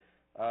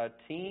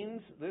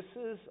Teens, this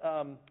is,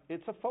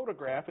 it's a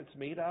photograph. It's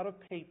made out of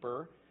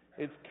paper.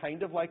 It's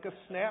kind of like a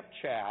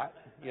Snapchat,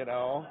 you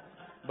know,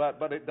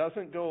 but it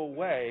doesn't go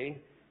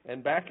away.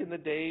 And back in the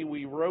day,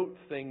 we wrote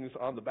things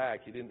on the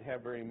back. You didn't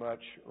have very much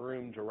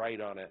room to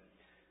write on it.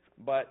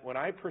 But when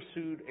I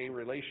pursued a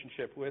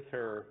relationship with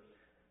her,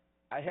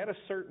 I had a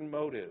certain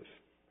motive.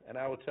 And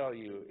I will tell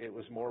you, it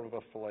was more of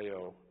a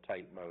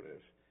phileo-type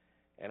motive.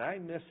 And I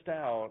missed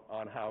out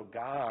on how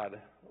God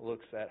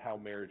looks at how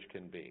marriage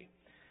can be.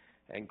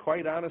 And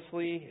quite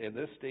honestly, in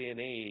this day and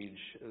age,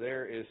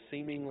 there is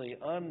seemingly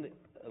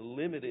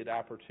unlimited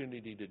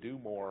opportunity to do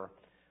more.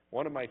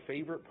 One of my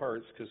favorite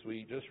parts, because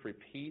we just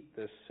repeat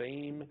the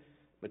same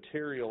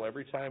material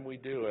every time we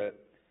do it,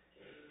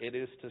 it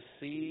is to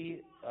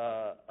see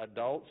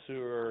adults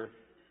who are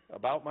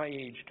about my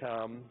age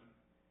come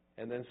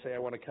and then say, I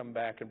want to come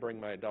back and bring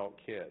my adult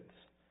kids.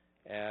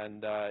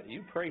 And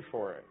you pray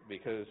for it,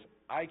 because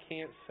I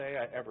can't say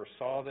I ever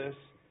saw this,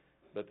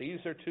 but these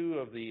are two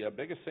of the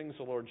biggest things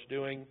the Lord's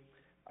doing.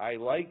 I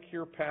like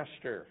your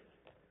pastor.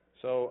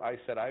 So I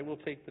said, I will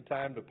take the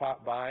time to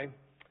pop by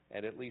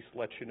and at least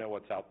let you know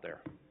what's out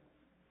there.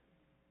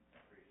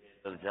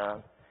 So,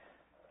 John,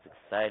 it's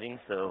exciting.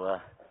 So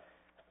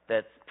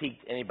that's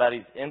piqued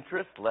anybody's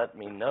interest. Let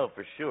me know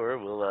for sure.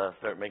 We'll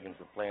start making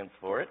some plans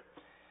for it.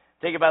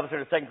 Take your Bible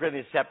to 2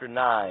 Corinthians chapter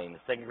 9.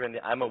 2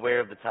 Corinthians, I'm aware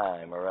of the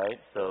time, all right?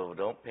 So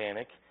don't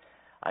panic.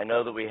 I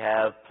know that we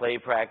have play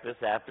practice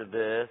after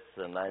this,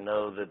 and I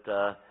know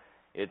that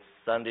it's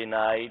Sunday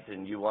night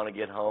and you want to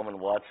get home and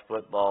watch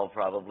football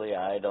probably.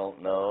 I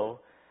don't know.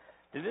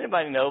 Did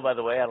anybody know, by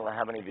the way, I don't know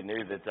how many of you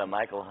knew, that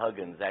Michael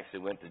Huggins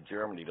actually went to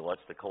Germany to watch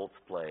the Colts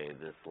play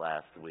this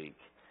last week.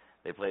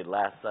 They played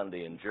last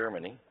Sunday in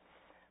Germany.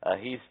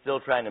 He's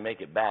still trying to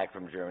make it back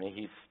from Germany.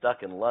 He's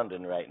stuck in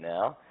London right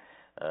now.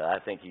 I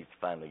think he's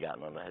finally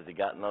gotten on. Has he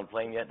gotten on a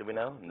plane yet? Do we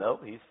know?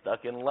 Nope, he's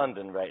stuck in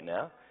London right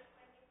now.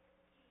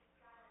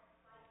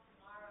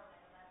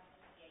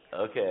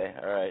 Okay,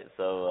 all right.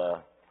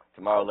 So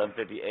tomorrow,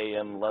 11:50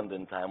 a.m.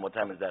 London time. What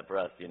time is that for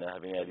us? Do you know?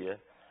 Have any idea?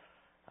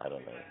 I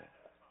don't know.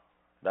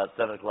 About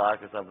 7 o'clock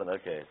or something?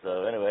 Okay.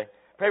 So anyway,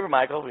 pray for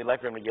Michael. We'd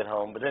like for him to get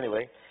home. But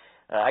anyway,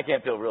 I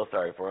can't feel real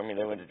sorry for him.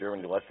 They went to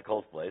Germany to watch the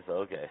Colts play, so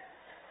okay.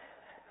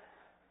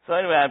 So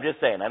anyway, I'm just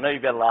saying, I know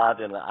you've got a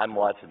lot, and I'm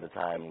watching the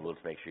time, and we'll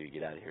just make sure you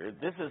get out of here.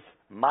 This is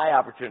my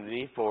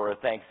opportunity for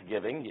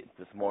Thanksgiving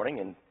this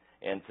morning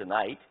and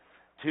tonight.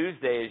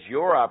 Tuesday is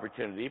your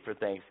opportunity for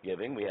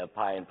Thanksgiving. We have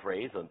Pie and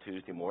Praise on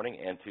Tuesday morning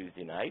and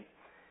Tuesday night.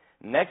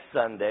 Next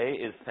Sunday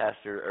is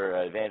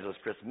Evangelist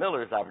Chris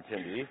Miller's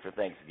opportunity for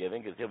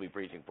Thanksgiving, because he'll be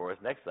preaching for us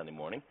next Sunday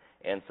morning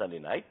and Sunday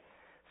night.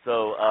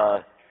 So,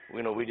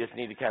 we just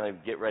need to kind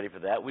of get ready for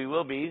that. We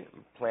will be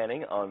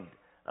planning on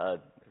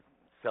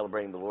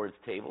celebrating the Lord's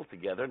table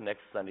together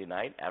next Sunday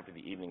night after the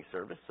evening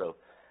service. So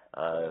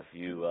if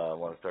you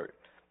want to start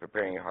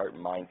preparing your heart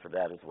and mind for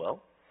that as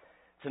well.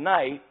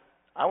 Tonight,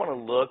 I want to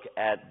look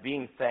at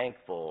being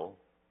thankful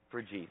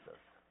for Jesus.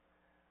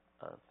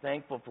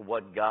 Thankful for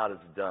what God has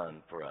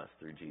done for us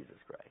through Jesus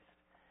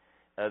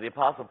Christ. The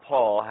Apostle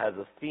Paul has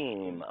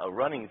a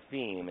running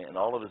theme in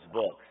all of his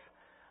books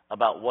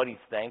about what he's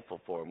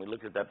thankful for. And we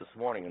looked at that this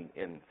morning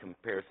in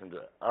comparison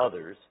to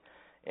others.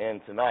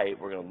 And tonight,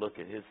 we're going to look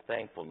at his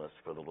thankfulness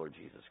for the Lord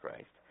Jesus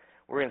Christ.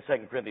 We're in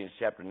 2 Corinthians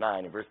chapter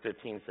 9, and verse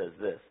 15 says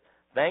this: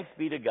 Thanks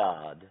be to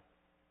God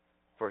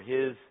for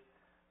his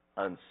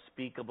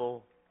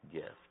unspeakable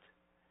gift.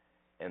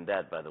 And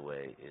that, by the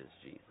way, is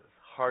Jesus.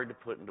 Hard to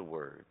put into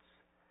words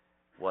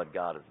what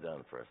God has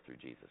done for us through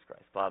Jesus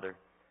Christ. Father,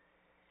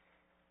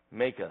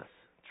 make us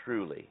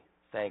truly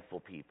thankful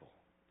people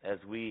as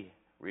we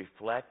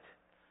reflect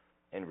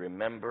and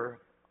remember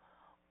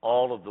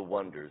all of the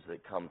wonders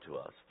that come to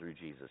us through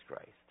Jesus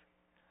Christ.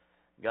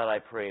 God, I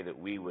pray that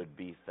we would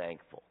be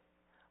thankful.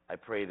 I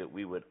pray that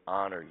we would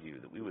honor you,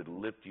 that we would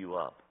lift you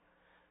up,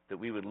 that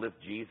we would lift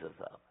Jesus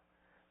up,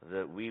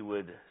 that we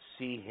would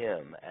see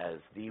him as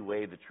the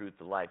way, the truth,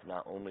 the life,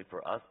 not only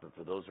for us, but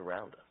for those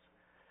around us.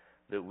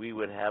 That we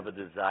would have a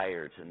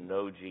desire to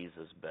know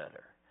Jesus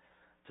better,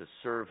 to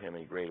serve him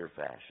in greater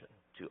fashion,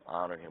 to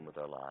honor him with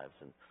our lives,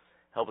 and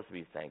help us to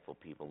be thankful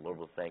people. Lord,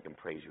 we'll thank and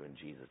praise you in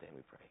Jesus' name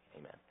we pray.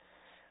 Amen.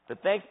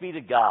 But thanks be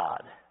to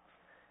God.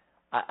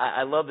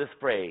 I love this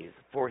phrase,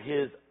 for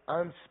his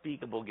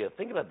unspeakable gift.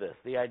 Think about this,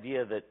 the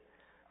idea that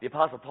the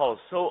Apostle Paul is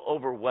so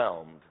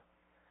overwhelmed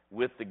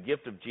with the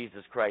gift of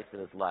Jesus Christ in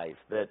his life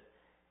that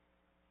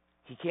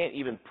he can't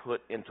even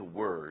put into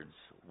words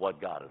what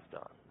God has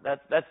done.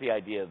 That's the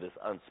idea of this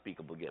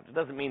unspeakable gift. It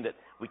doesn't mean that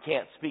we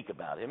can't speak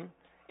about him.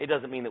 It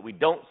doesn't mean that we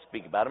don't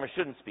speak about him or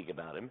shouldn't speak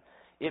about him.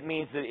 It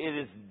means that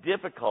it is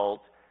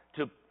difficult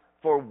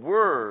for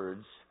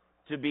words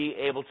to be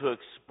able to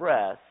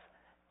express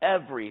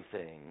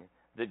everything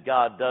that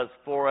God does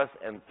for us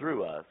and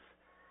through us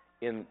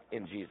in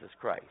Jesus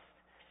Christ.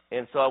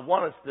 And so I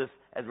want us,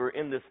 as we're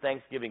in this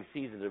Thanksgiving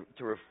season,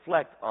 to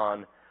reflect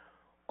on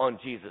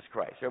Jesus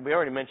Christ. And we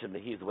already mentioned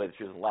that he's the way, the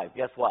truth, and life.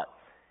 Guess what?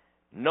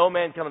 No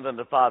man cometh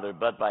unto the Father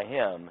but by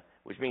him,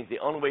 which means the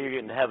only way you're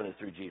getting to heaven is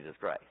through Jesus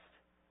Christ.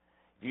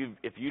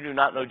 If you do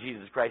not know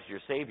Jesus Christ, your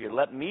Savior,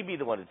 let me be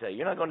the one to tell you,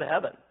 you're not going to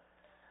heaven.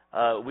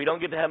 We don't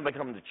get to heaven by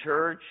coming to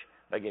church,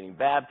 by getting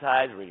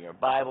baptized, reading our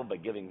Bible, by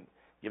giving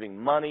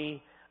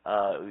money.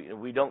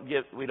 We don't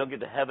get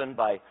to heaven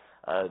by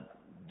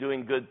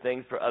doing good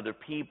things for other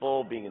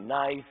people, being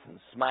nice and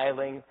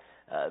smiling.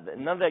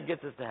 None of that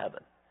gets us to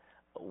heaven.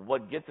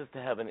 What gets us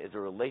to heaven is a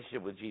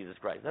relationship with Jesus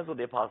Christ. That's what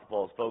the Apostle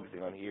Paul is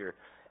focusing on here.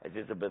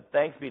 But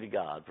thanks be to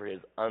God for his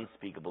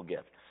unspeakable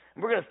gift.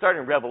 And we're going to start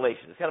in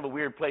Revelation. It's kind of a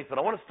weird place, but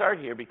I want to start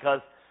here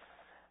because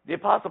the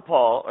Apostle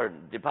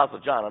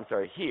John,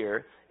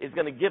 here is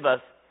going to give us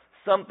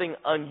something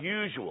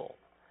unusual.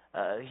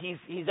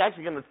 He's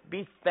actually going to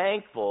be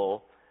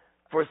thankful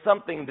for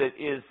something that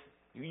is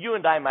you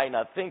and I might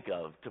not think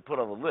of to put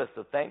on the list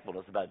of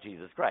thankfulness about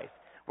Jesus Christ.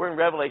 We're in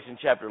Revelation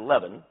chapter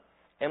 11,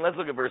 and let's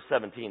look at verse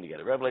 17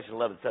 together. Revelation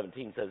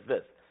 11:17 says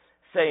this,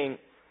 saying,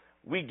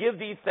 "We give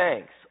thee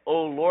thanks,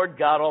 O Lord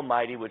God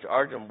Almighty, which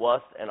art and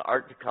wast and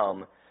art to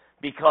come,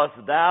 because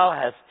thou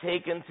hast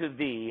taken to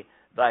thee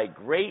thy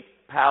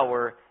great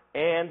power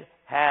and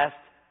hast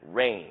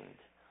reigned."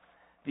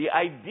 The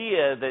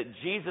idea that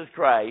Jesus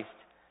Christ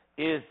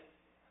is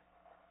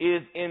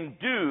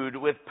endued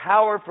with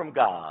power from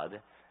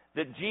God,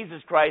 that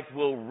Jesus Christ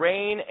will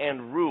reign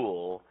and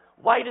rule.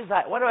 Why do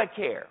I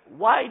care?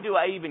 Why do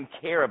I even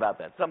care about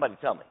that? Somebody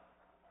tell me.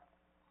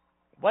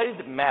 Why does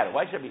it matter?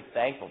 Why should I be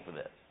thankful for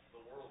this?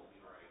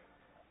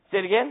 Say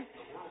it again?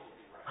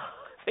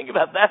 Think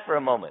about that for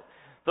a moment.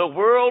 The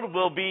world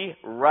will be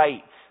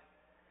right.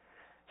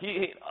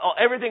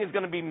 Everything is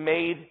going to be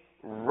made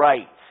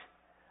right.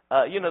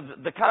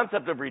 The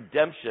concept of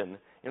redemption,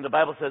 the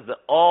Bible says that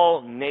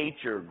all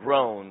nature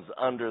groans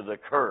under the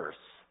curse.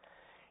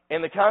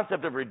 And the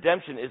concept of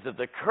redemption is that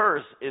the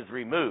curse is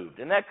removed.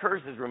 And that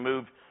curse is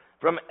removed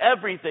from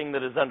everything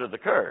that is under the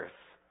curse.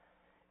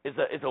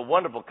 It's a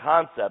wonderful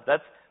concept.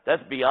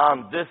 That's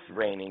beyond this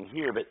reigning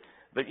here. But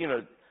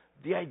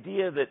the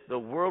idea that the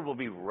world will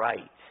be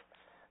right,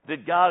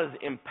 that God has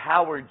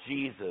empowered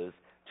Jesus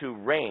to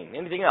reign.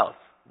 Anything else?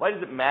 Why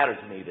does it matter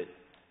to me that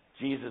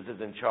Jesus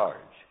is in charge?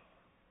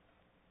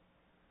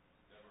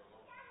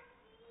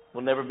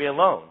 We'll never be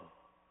alone.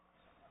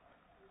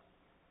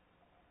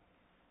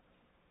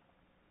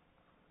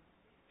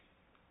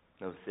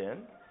 No sin.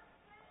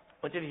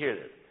 I want you to hear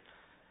this,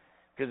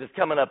 because it's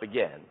coming up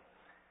again.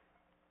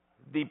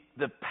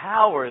 The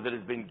power that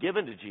has been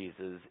given to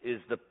Jesus is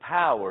the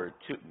power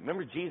to,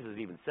 remember Jesus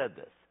even said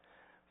this,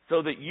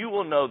 so that you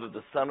will know that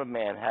the Son of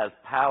Man has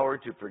power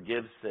to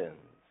forgive sins.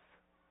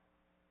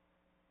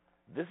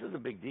 This is a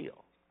big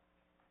deal.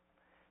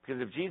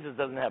 Because if Jesus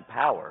doesn't have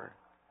power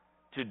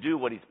to do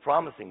what he's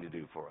promising to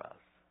do for us,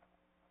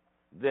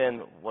 then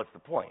what's the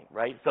point,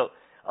 right? So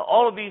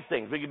all of these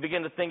things we can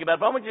begin to think about.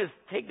 But I want you to just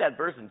take that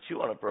verse and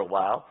chew on it for a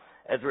while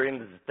as we're in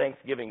this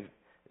Thanksgiving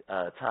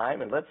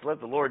time, and let's let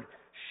the Lord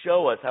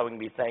show us how we can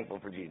be thankful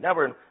for Jesus. Now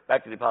we're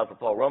back to the Apostle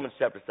Paul, Romans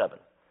chapter 7.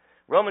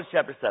 Romans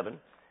chapter 7,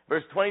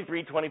 verse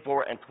 23,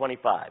 24, and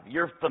 25.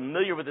 You're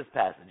familiar with this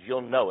passage.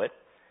 You'll know it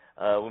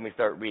when we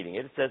start reading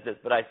it. It says this,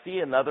 "But I see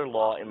another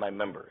law in my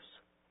members,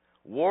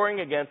 warring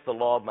against the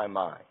law of my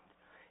mind,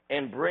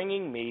 and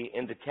bringing me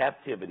into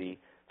captivity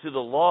to the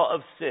law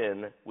of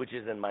sin which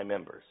is in my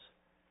members."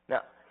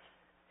 Now,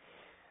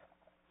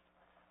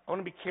 I want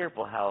to be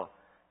careful how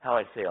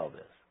I say all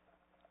this.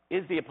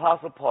 Is the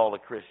Apostle Paul a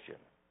Christian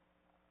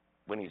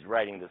when he's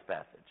writing this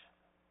passage?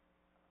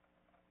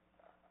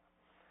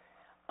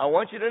 I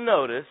want you to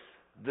notice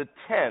the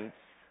tense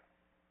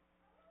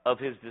of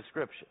his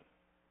description.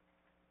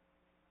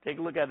 Take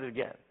a look at it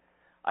again.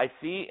 "I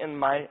see in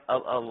my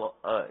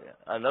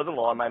another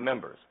law in my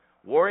members,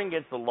 warring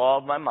against the law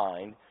of my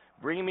mind,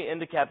 bringing me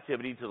into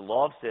captivity to the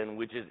law of sin,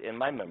 which is in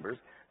my members."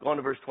 Go on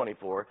to verse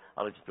 24.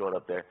 I'll let you throw it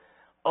up there.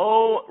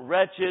 "O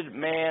wretched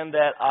man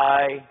that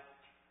I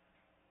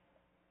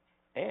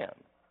am,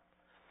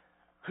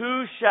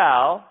 who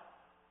shall,"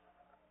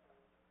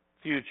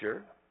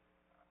 future,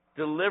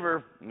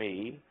 "deliver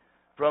me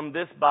from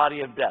this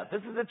body of death?"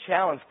 This is a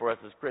challenge for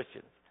us as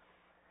Christians.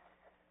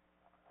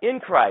 In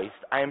Christ,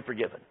 I am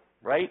forgiven,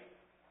 right?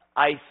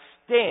 I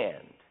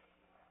stand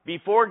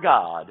before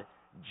God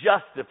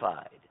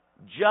justified,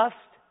 just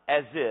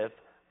as if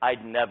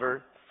I'd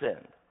never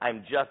sinned.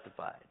 I'm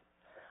justified.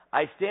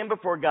 I stand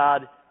before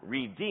God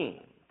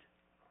redeemed.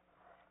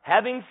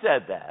 Having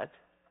said that,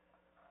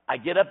 I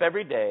get up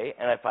every day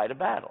and I fight a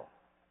battle.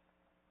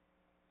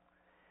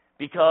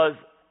 Because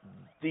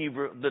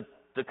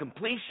the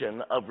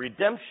completion of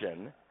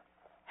redemption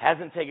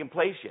hasn't taken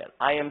place yet.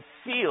 I am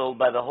sealed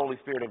by the Holy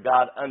Spirit of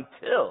God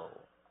until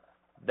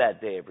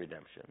that day of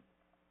redemption.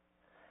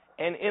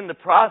 And in the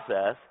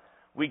process,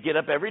 we get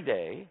up every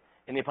day,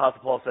 and the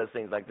Apostle Paul says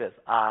things like this: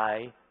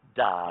 I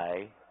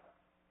die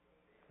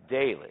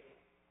daily,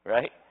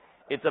 right?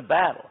 It's a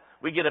battle.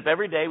 We get up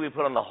every day, we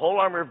put on the whole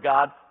armor of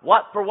God.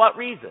 For what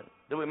reason?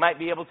 That we might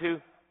be able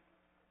to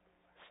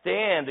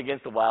stand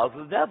against the wiles of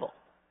the devil.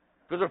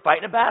 Because we're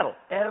fighting a battle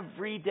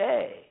every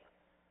day.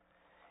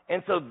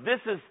 And so this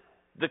is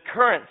the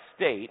current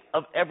state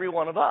of every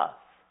one of us.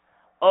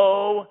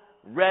 Oh,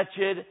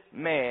 wretched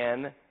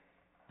man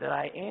that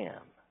I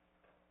am.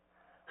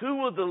 Who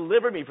will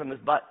deliver me from this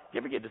body? Do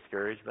you ever get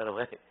discouraged, by the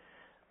way?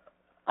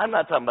 I'm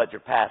not talking about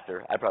your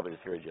pastor. I probably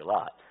discourage you a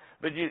lot.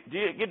 But do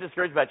you get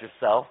discouraged about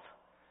yourself?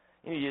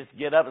 You just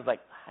get up and it's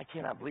like, I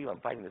cannot believe I'm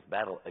fighting this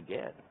battle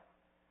again.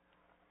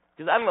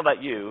 Because I don't know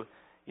about you,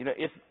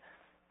 if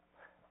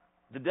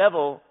the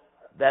devil,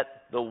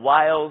 the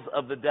wiles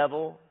of the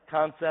devil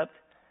concept,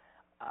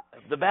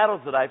 the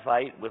battles that I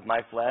fight with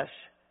my flesh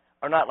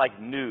are not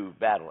like new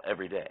battle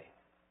every day.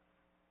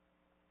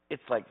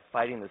 It's like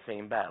fighting the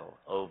same battle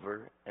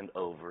over and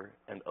over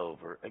and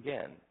over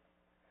again.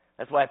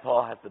 That's why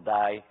Paul has to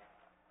die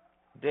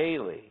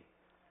daily.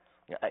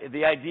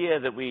 The idea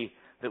that we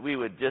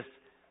would just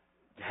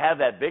have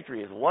that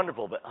victory is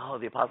wonderful, but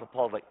the Apostle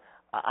Paul's like,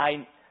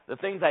 the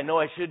things I know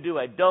I should do,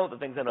 I don't. The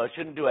things I know I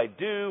shouldn't do, I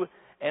do.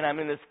 And I'm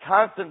in this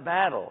constant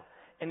battle.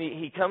 And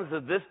he comes to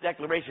this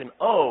declaration,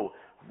 oh,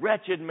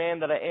 wretched man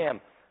that I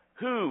am,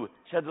 who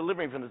shall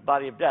deliver me from this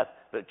body of death?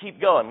 But keep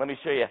going. Let me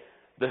show you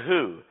the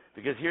who,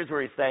 because here's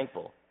where he's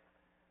thankful.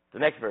 The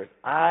next verse,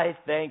 I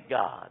thank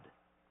God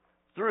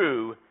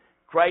through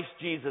Christ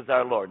Jesus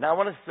our Lord. Now, I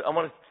want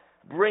to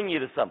bring you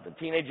to something.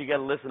 Teenager, you got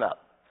to listen up.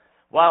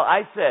 While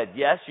I said,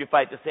 yes, you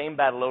fight the same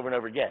battle over and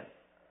over again,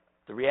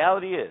 the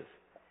reality is,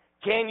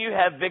 can you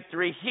have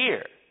victory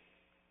here?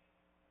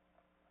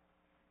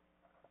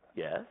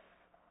 Yes.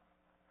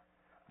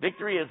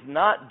 Victory is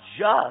not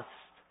just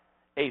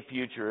a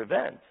future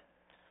event.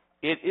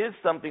 It is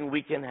something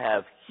we can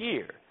have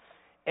here.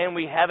 And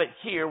we have it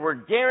here. We're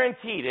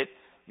guaranteed it.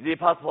 The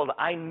Apostle Paul says,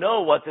 I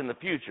know what's in the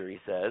future, he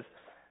says.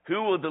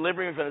 Who will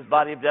deliver me from this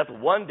body of death?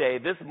 One day,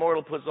 this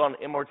mortal puts on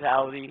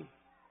immortality.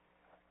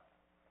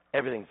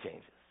 Everything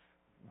changes.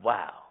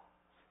 Wow.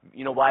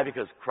 You know why?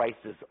 Because Christ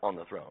is on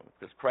the throne.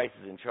 Because Christ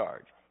is in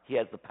charge. He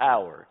has the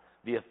power,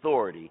 the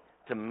authority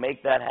to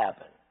make that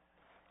happen.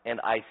 And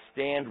I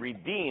stand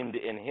redeemed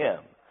in him,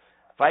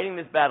 fighting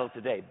this battle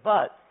today.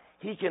 But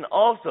he can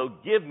also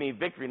give me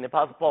victory. And the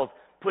Apostle Paul is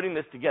putting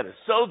this together.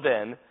 So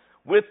then,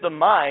 with the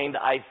mind,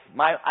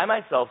 I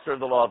myself serve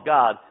the law of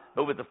God,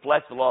 but with the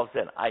flesh, the law of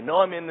sin. I know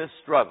I'm in this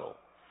struggle.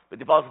 But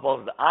the Apostle Paul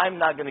says, I'm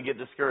not going to get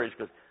discouraged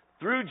because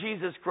through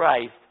Jesus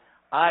Christ,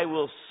 I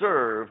will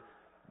serve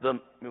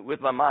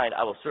with my mind,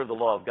 I will serve the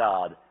law of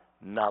God,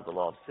 not the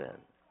law of sin.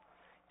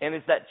 And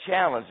it's that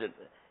challenge that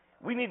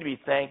we need to be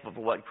thankful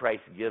for what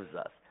Christ gives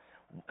us.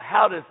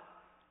 How does,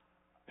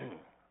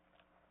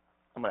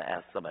 I'm going to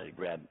ask somebody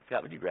to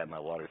Scott, would you grab my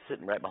water? It's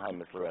sitting right behind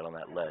Miss Lorette on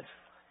that ledge.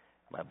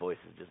 My voice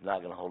is just not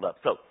going to hold up.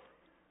 So,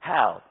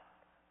 how?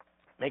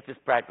 Make this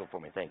practical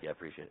for me. Thank you, I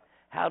appreciate it.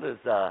 How does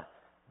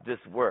this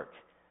work?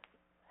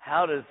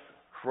 How does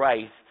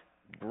Christ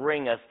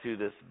bring us to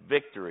this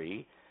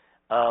victory?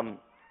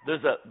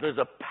 There's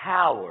a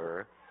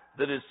power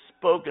that is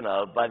spoken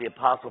of by the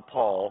Apostle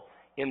Paul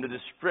in the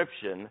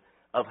description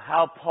of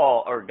how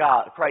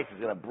Christ is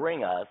going to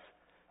bring us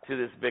to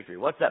this victory.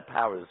 What's that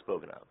power that's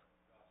spoken of?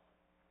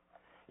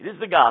 It is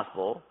the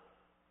gospel,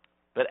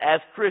 but as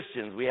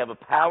Christians, we have a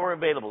power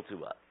available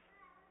to us.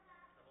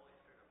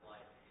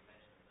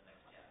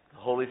 The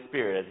Holy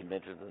Spirit, as he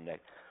mentions in the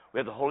next. We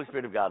have the Holy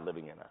Spirit of God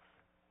living in us.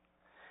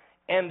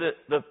 And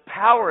the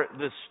power,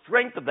 the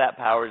strength of that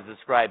power is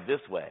described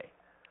this way.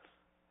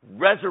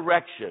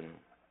 Resurrection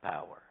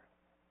power.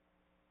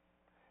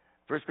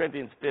 1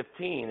 Corinthians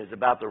 15 is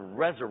about the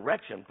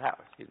resurrection power.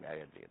 Excuse me, I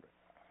got to get this.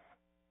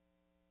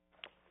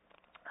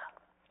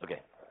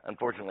 Okay,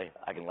 unfortunately,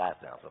 I can laugh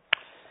now.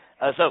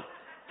 So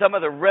some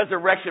of the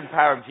resurrection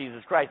power of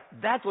Jesus Christ,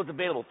 that's what's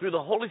available through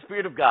the Holy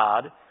Spirit of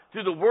God,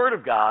 through the Word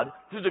of God,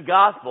 through the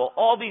gospel,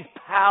 all these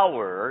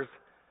powers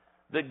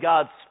that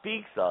God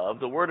speaks of.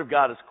 The Word of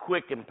God is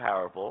quick and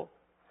powerful.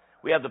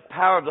 We have the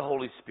power of the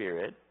Holy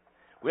Spirit.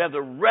 We have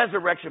the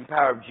resurrection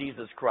power of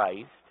Jesus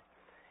Christ.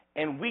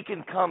 And we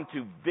can come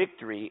to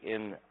victory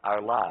in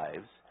our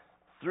lives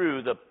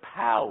through the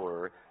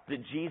power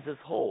that Jesus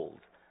holds.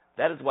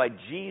 That is why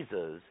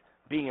Jesus,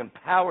 being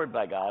empowered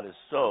by God, is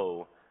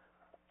so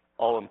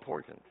all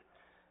important.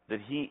 That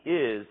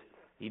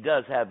he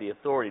does have the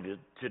authority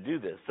to do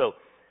this. So,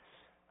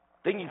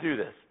 thinking through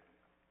this,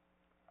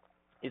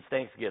 it's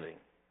Thanksgiving.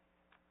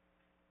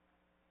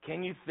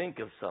 Can you think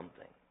of something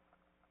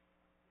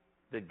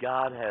that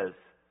God has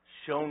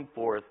shown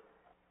forth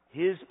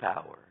his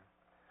power,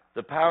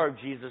 the power of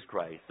Jesus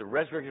Christ, the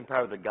resurrection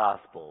power of the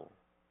gospel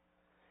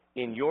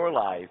in your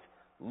life,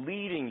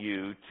 leading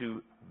you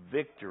to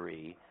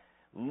victory,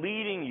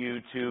 leading you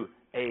to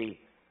a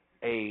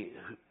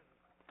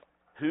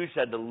who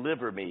shall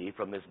deliver me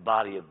from this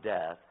body of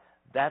death?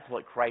 That's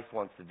what Christ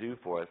wants to do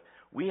for us.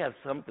 We have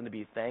something to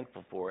be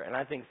thankful for, and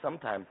I think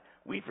sometimes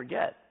we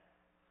forget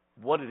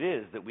what it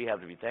is that we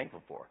have to be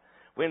thankful for.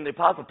 When the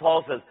Apostle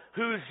Paul says,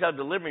 who shall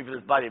deliver me from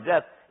this body of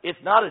death? It's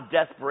not a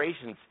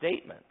desperation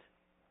statement,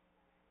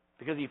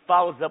 because he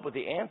follows up with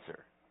the answer,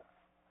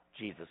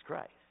 Jesus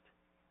Christ.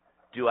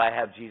 Do I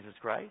have Jesus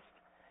Christ?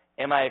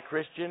 Am I a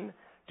Christian?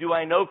 Do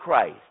I know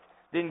Christ?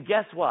 Then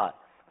guess what?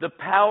 The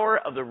power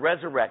of the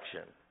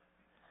resurrection,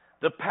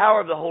 the power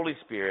of the Holy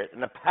Spirit,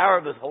 and the power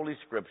of the Holy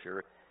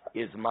Scripture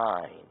is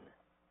mine.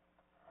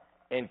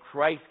 And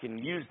Christ can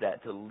use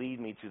that to lead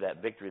me to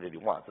that victory that he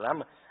wants. And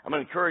I'm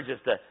going to encourage us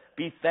to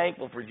be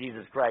thankful for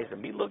Jesus Christ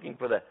and be looking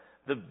for the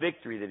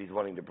victory that he's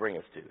wanting to bring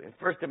us to. In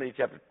 1 Timothy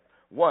chapter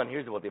 1,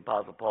 here's what the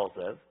Apostle Paul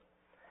says.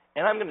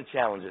 And I'm going to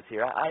challenge us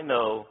here. I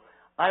know,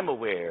 I'm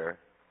aware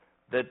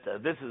that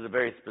this is a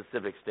very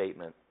specific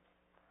statement.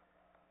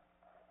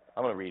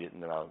 I'm going to read it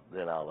and then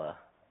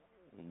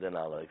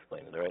I'll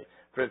explain it. All right.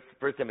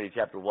 1 Timothy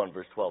chapter 1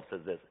 verse 12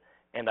 says this.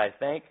 And I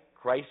thank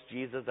Christ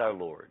Jesus our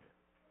Lord,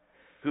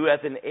 who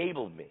hath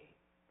enabled me,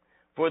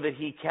 for that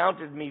he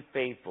counted me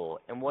faithful.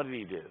 And what did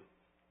he do?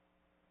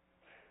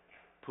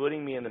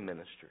 Putting me in the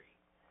ministry.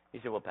 He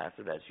said, well,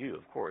 Pastor, that's you.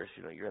 Of course,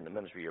 you're in the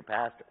ministry, you're a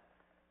pastor.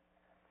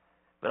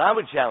 But I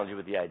would challenge you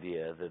with the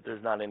idea that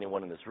there's not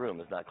anyone in this room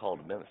that's not called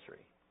to ministry.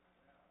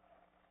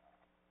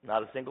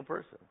 Not a single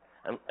person.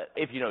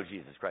 If you know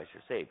Jesus Christ,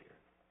 your Savior.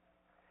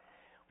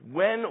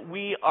 When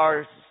we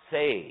are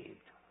saved,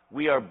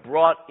 we are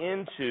brought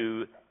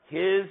into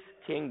his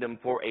kingdom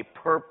for a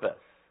purpose.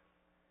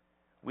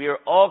 We are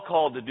all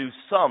called to do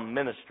some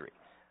ministry.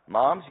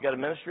 Moms, you got a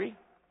ministry?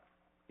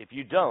 If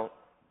you don't,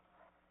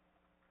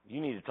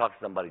 you need to talk to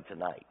somebody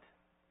tonight.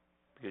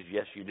 Because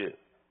yes, you do.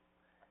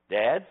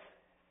 Dads,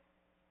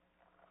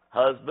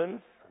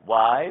 husbands,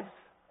 wives.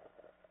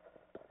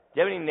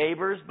 Do you have any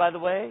neighbors, by the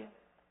way?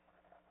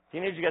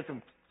 Teenagers, you got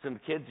some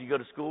kids you go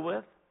to school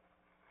with?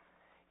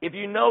 If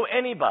you know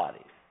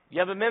anybody, you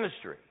have a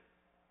ministry.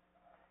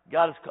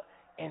 God is called,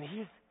 and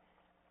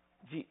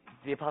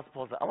the Apostle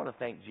Paul said, I want to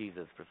thank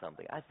Jesus for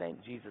something. I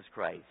thank Jesus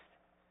Christ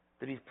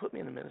that he's put me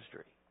in the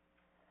ministry.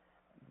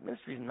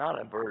 Ministry is not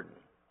a burden.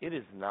 It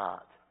is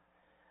not.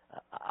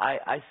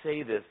 I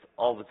say this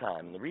all the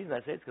time, and the reason I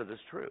say it is because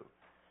it's true.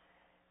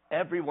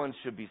 Everyone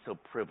should be so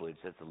privileged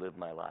as to live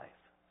my life.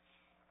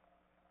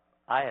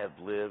 I have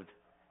lived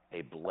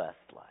a blessed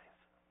life.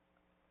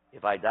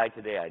 If I die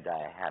today, I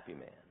die a happy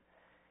man.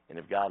 And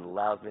if God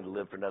allows me to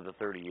live for another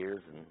 30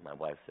 years, and my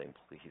wife's saying,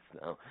 please,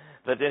 no.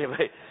 But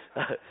anyway,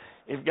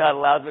 if God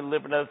allows me to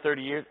live for another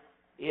 30 years,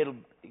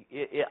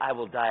 I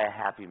will die a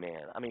happy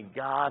man. I mean,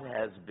 God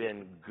has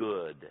been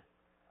good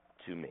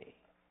to me.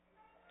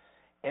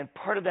 And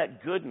part of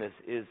that goodness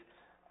is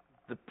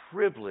the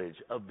privilege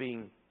of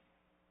being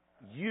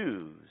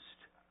used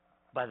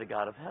by the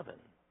God of heaven,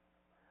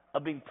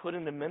 of being put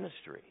into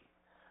ministry,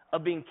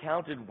 of being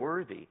counted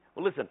worthy.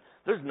 Well, listen,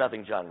 there's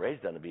nothing John Ray's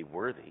done to be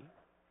worthy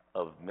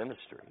of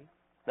ministry.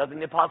 Nothing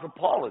the Apostle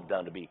Paul has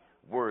done to be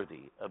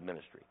worthy of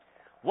ministry.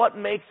 What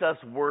makes us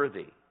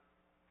worthy?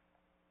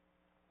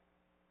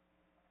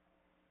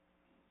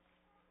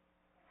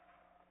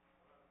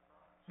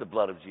 The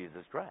blood of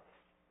Jesus Christ,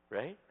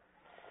 right?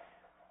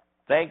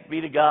 Thanks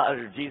be to God,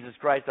 or Jesus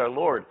Christ our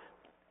Lord.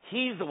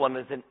 He's the one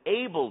that's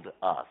enabled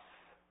us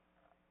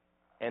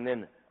and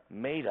then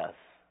made us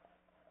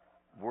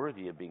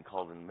worthy of being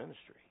called in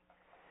ministry.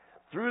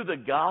 Through the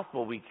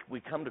gospel, we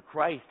come to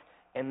Christ,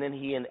 and then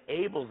he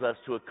enables us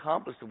to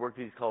accomplish the work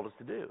that he's called us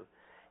to do.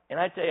 And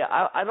I tell you,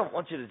 I don't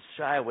want you to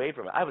shy away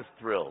from it. I was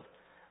thrilled.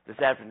 This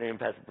afternoon,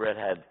 Pastor Brett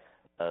had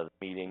a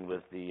meeting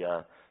with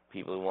the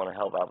people who want to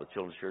help out with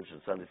children's church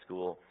and Sunday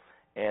school.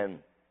 And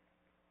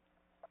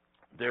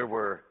there's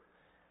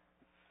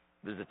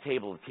a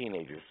table of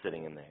teenagers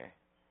sitting in there.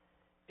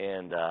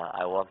 And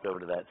I walked over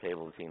to that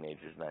table of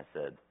teenagers and I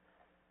said,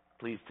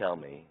 please tell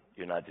me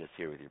you're not just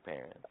here with your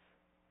parents,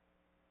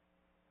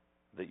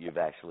 that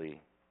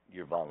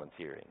you're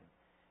volunteering.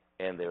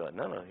 And they were like,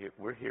 no,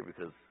 we're here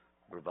because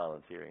we're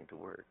volunteering to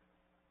work.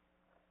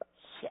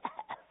 Yes!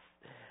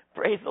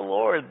 Praise the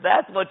Lord.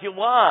 That's what you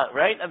want,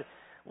 right? I mean,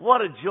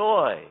 what a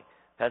joy.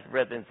 Pastor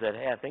Brett then said,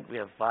 hey, I think we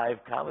have 5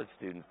 college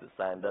students that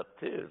signed up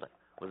too. Like,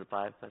 was it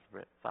 5, Pastor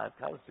Brett? 5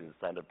 college students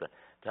signed up to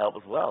help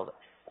as well.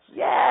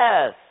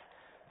 Yes!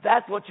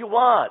 That's what you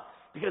want.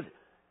 Because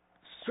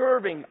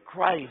serving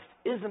Christ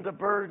isn't a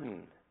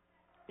burden.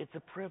 It's a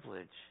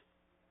privilege.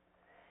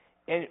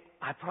 And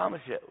I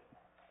promise you,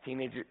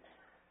 teenager,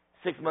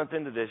 6 months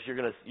into this,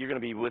 you're gonna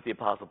be with the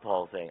Apostle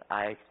Paul saying,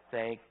 I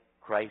thank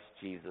Christ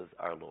Jesus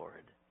our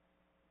Lord,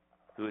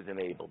 who has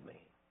enabled me,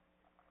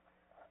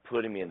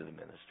 putting me into the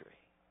ministry.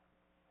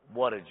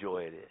 What a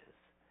joy it is.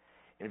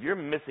 And if you're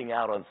missing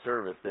out on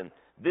service, then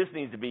this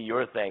needs to be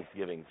your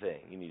Thanksgiving thing.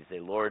 You need to say,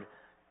 Lord,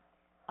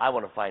 I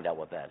want to find out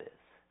what that is.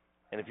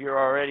 And if you're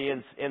already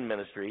in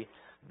ministry,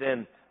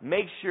 then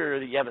make sure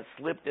that you haven't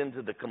slipped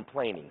into the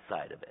complaining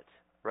side of it,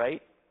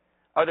 right?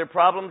 Are there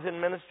problems in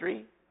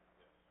ministry?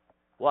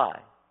 Why?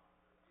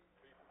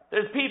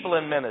 There's people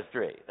in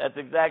ministry. That's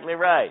exactly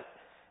right.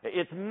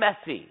 It's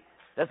messy.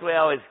 That's the way I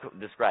always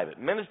describe it.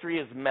 Ministry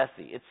is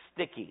messy. It's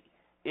sticky.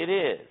 It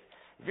is.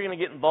 If you're going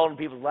to get involved in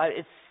people's lives,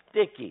 it's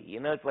sticky. You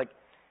know, it's like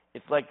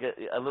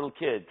a little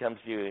kid comes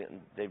to you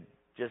and they've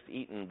just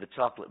eaten the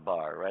chocolate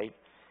bar, right?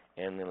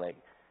 And they're like,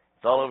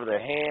 it's all over their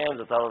hands,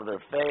 it's all over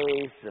their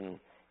face, and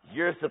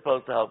you're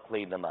supposed to help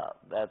clean them up.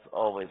 That's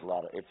always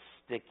it's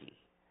sticky.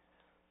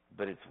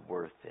 But it's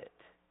worth it.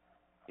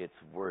 It's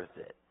worth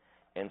it.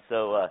 And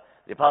so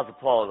the Apostle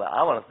Paul is like,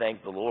 I want to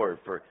thank the Lord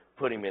for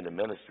putting me into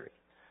ministry.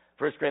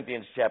 1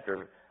 Corinthians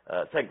chapter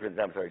 2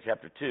 Corinthians,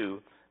 chapter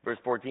 2, verse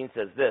 14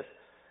 says this,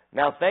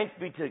 "Now thanks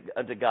be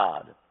unto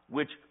God,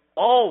 which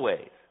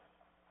always,"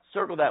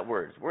 circle that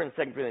word. We're in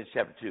 2 Corinthians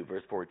chapter 2,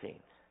 verse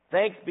 14.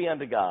 "Thanks be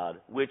unto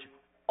God, which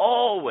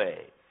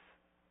always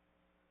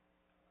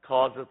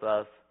causeth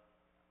us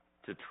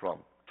to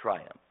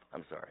triumph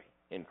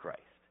in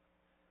Christ."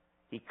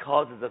 He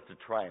causes us to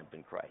triumph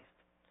in Christ.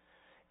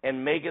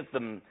 "And maketh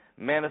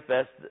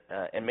manifest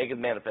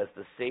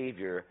the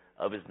Savior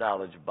of his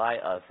knowledge by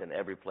us in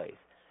every place."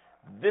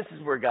 This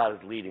is where God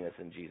is leading us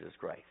in Jesus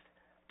Christ,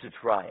 to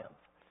triumph.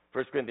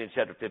 1 Corinthians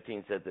chapter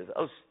 15 says this,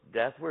 "O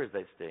death, where is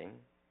thy sting?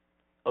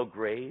 O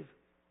grave,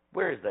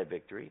 where is thy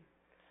victory?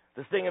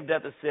 The sting of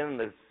death is sin, and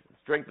the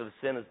strength of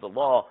sin is the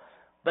law.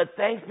 But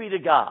thanks be to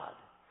God,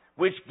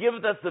 which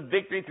giveth us the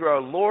victory through our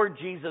Lord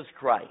Jesus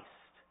Christ."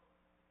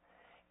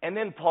 And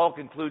then Paul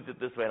concludes it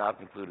this way, and I'll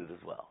conclude it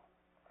as well.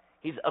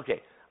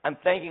 I'm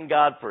thanking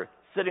God for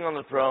sitting on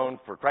the throne,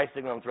 for Christ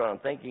sitting on the throne. I'm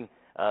thanking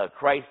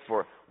Christ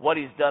for what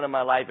he's done in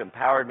my life,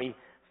 empowered me,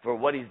 for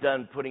what he's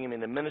done, putting him in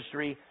the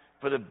ministry,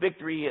 for the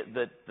victory,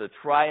 the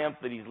triumph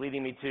that he's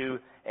leading me to,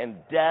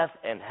 and death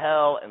and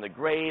hell and the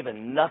grave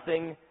and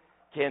nothing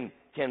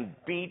can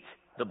beat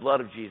the blood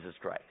of Jesus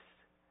Christ.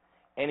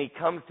 And he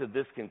comes to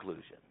this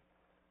conclusion: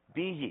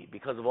 "Be ye,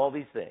 because of all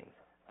these things,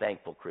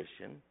 thankful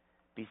Christian,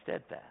 be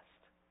steadfast,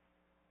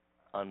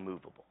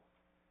 unmovable,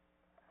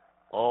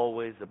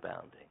 always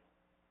abounding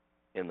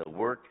in the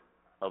work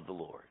of the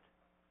Lord."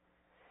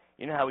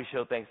 You know how we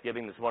show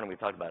thanksgiving? This morning we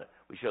talked about it.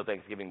 We show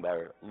thanksgiving by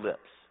our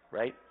lips,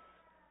 right?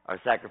 Our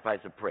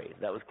sacrifice of praise.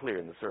 That was clear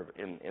in the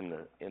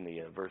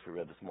verse we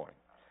read this morning.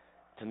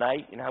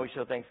 Tonight, you know how we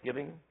show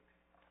thanksgiving?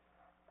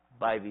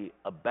 By the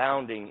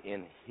abounding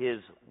in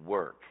his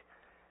work.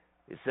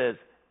 It says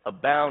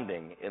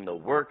abounding in the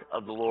work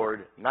of the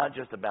Lord, not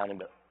just abounding,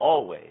 but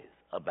always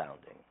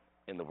abounding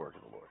in the work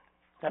of the Lord.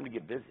 It's time to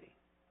get busy.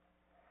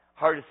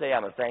 Hard to say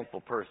I'm a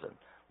thankful person.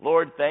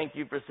 Lord, thank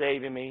you for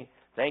saving me.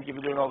 Thank you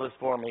for doing all this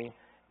for me.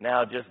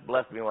 Now just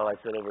bless me while I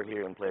sit over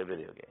here and play a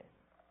video game.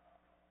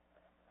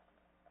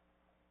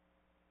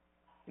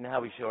 You know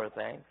how we show our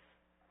thanks?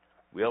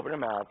 We open our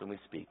mouth and we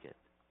speak it.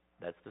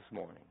 That's this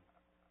morning.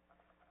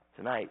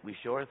 Tonight, we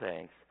show our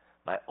thanks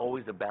by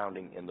always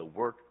abounding in the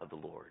work of the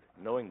Lord,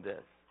 knowing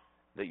this,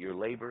 that your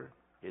labor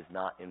is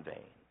not in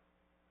vain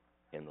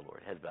in the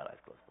Lord. Heads bowed, eyes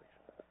closed, please.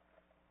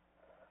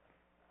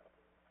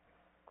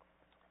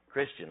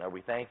 Christian, are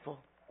we thankful?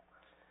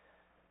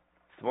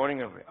 This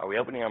morning, are we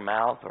opening our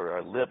mouth or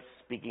our lips,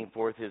 speaking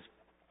forth his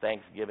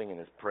thanksgiving and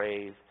his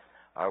praise?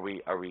 Are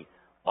we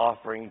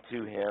offering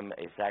to him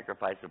a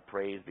sacrifice of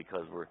praise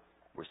because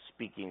we're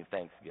speaking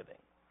thanksgiving?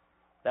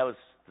 That was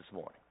this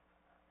morning.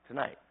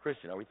 Tonight,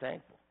 Christian, are we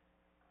thankful?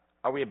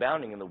 Are we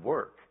abounding in the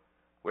work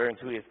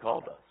whereunto he has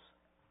called us?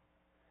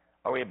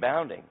 Are we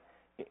abounding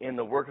in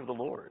the work of the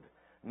Lord,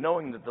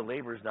 knowing that the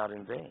labor is not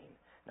in vain?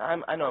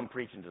 Now, I know I'm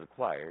preaching to the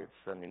choir. It's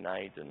Sunday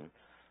night, and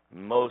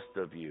most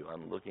of you,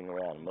 I'm looking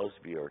around, most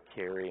of you are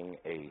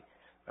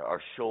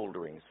are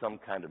shouldering some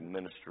kind of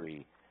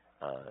ministry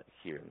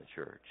here in the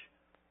church.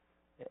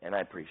 And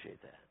I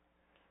appreciate that.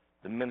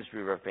 The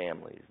ministry of our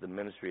families, the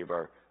ministry of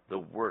the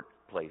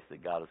workplace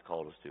that God has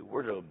called us to.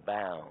 We're to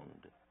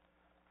abound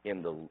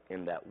in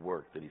that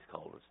work that he's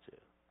called us to.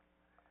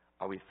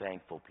 Are we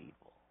thankful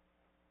people?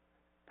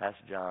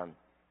 Pastor John,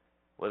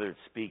 whether it's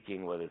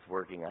speaking, whether it's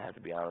working, I have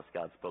to be honest,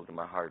 God spoke to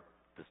my heart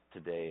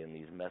today in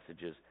these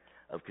messages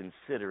of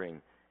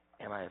considering,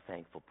 am I a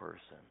thankful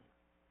person?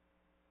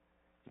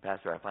 And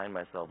Pastor, I find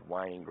myself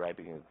whining,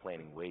 griping, and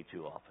complaining way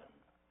too often,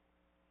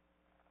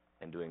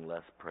 and doing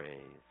less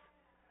praise,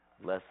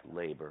 less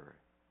labor,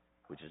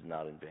 which is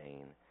not in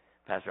vain.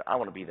 Pastor, I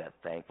want to be that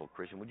thankful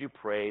Christian. Would you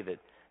pray that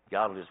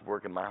God will just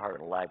work in my heart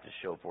and life to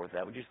show forth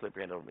that? Would you slip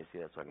your hand over me, see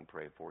that, so I can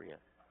pray for you?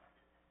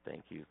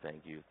 Thank you,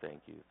 thank you,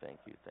 thank you, thank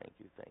you, thank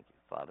you, thank you.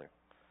 Father,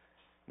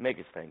 make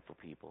us thankful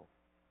people.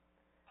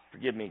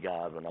 Forgive me,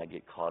 God, when I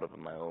get caught up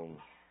in my own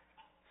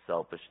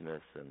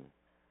selfishness and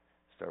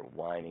start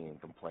whining and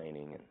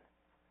complaining. And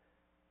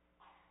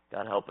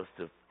God, help us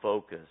to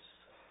focus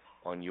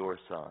on your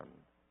Son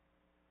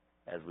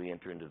as we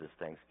enter into this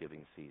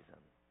Thanksgiving season.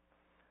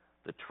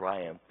 The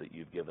triumph that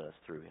you've given us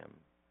through him.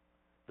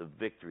 The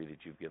victory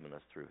that you've given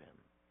us through him.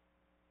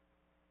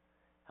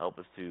 Help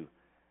us to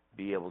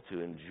be able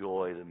to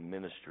enjoy the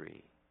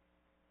ministry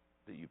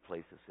that you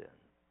place us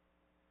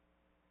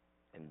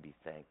in. And be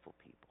thankful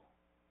people.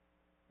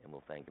 And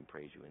we'll thank and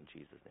praise you in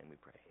Jesus' name we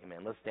pray.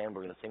 Amen. Let's stand.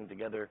 We're going to sing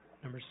together.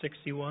 Number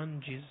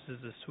 61, Jesus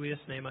is the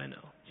sweetest name I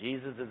know.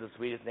 Jesus is the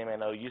sweetest name I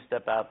know. You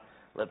step out.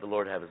 Let the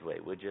Lord have his way,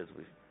 would you, as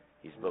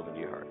he's spoken to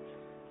your hearts.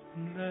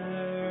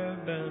 There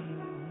have been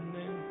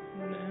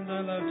names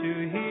I love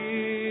to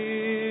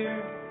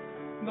hear,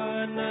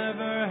 but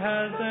never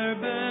has there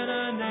been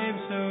a name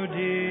so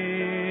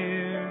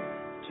dear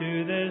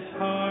to this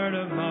heart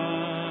of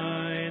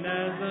mine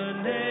as the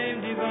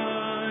name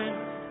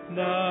divine,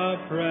 the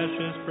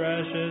precious,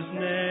 precious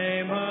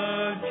name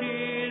of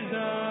Jesus.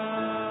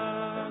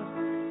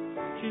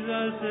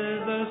 Jesus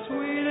is the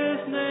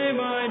sweetest name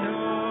I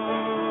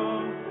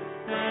know,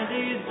 and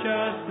he's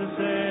just the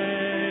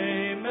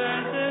same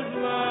as His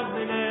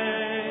lovely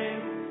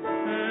name,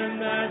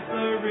 and that's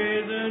the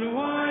reason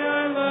why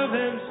I love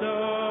Him so.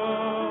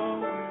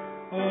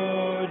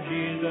 Oh,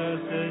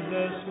 Jesus is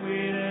the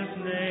sweetest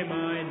name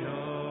I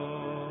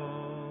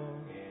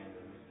know.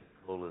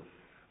 Cool.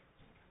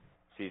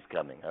 She's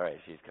coming. All right,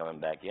 she's coming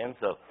back in.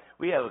 So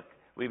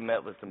we've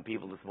met with some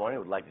people this morning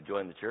who would like to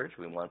join the church.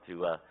 We want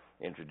to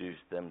introduce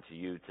them to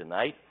you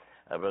tonight.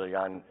 Brother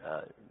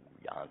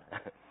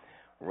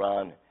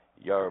Ron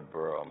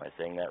Yarborough, am I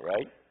saying that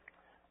right?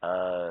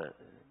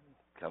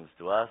 Comes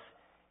to us.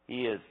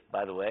 He is,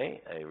 by the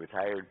way, a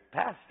retired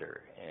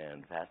pastor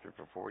and pastored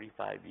for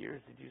 45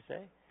 years, did you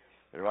say?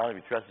 Brother Ron, have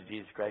you trusted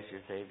Jesus Christ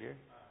your Savior?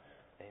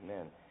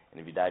 Amen. And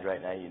if you died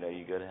right now, you know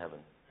you go to heaven.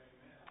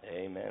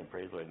 Amen.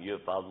 Praise the Lord. And you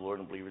have followed the Lord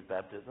in believer's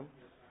baptism?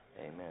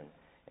 Amen.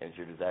 And it's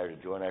your desire to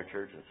join our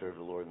church and serve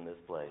the Lord in this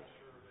place?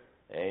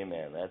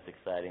 Amen. That's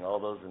exciting. All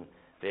those in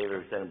favor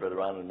of sending Brother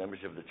Ron to the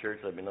membership of the church,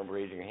 let me know by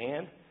raising your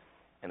hand.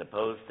 And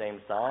opposed,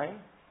 same sign.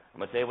 I'm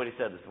going to tell you what he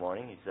said this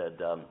morning. He said,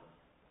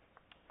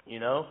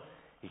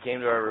 he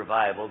came to our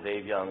revival,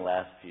 Dave Young,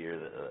 last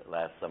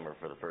summer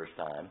for the first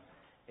time.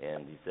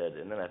 And he said,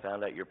 and then I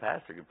found out your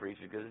pastor could preach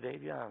as good as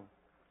Dave Young.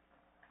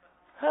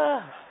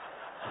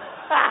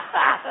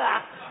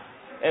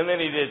 And then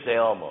he did say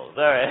almost.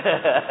 All right.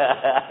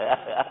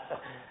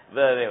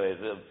 But anyways,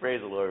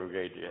 praise the Lord.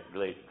 We're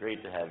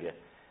great to have you.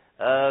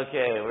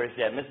 Okay, where's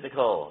she at? Miss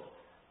Nicole.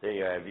 There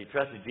you are. Have you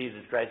trusted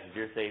Jesus Christ as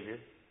your Savior?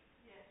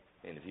 Yes.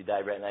 And if you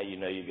die right now, you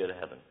know you go to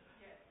heaven?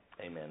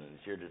 Yes. Amen. And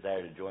it's your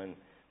desire to join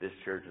this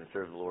church and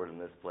serve the Lord in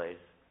this place?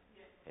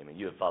 Yes. Amen.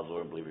 You have followed the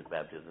Lord in believer's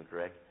baptism,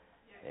 correct?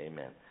 Yes.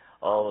 Amen.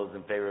 All those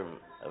in favor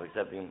of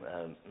accepting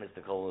Miss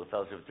Nicole in the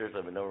fellowship of the church,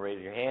 let me know by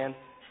raising your hand.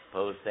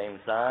 Opposed, same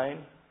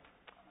sign.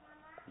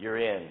 You're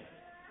in.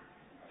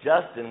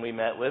 Justin, we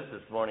met with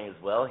this morning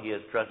as well. He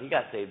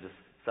got saved this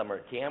summer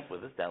at camp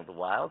with us down at the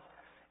Wilds,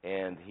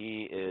 and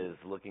he is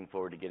looking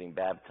forward to getting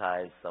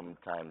baptized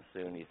sometime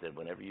soon. He said,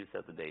 whenever you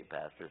set the date,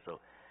 Pastor. So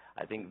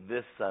I think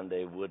this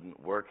Sunday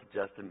wouldn't work,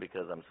 Justin,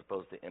 because I'm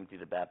supposed to empty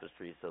the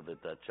baptistry so that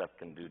Chuck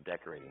can do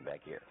decorating back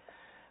here.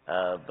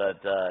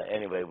 But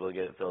anyway, we'll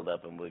get it filled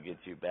up and we'll get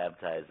you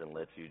baptized and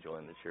let you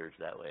join the church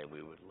that way.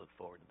 We would look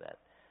forward to that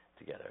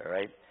together, all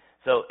right?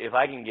 So if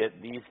I can get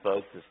these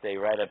folks to stay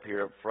right up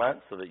here up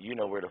front so that you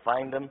know where to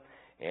find them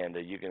and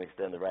you can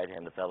extend the right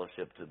hand of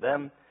fellowship to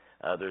them.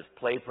 There's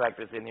play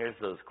practice in here,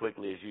 so as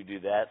quickly as you do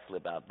that,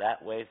 slip out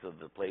that way so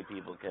the play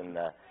people can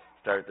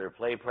start their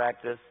play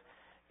practice.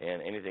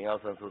 And anything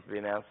else I'm supposed to be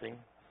announcing?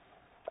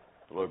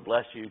 The Lord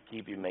bless you,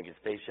 keep you, make His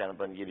face shine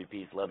upon you, give you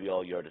peace. Love you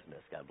all. You are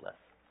dismissed. God bless.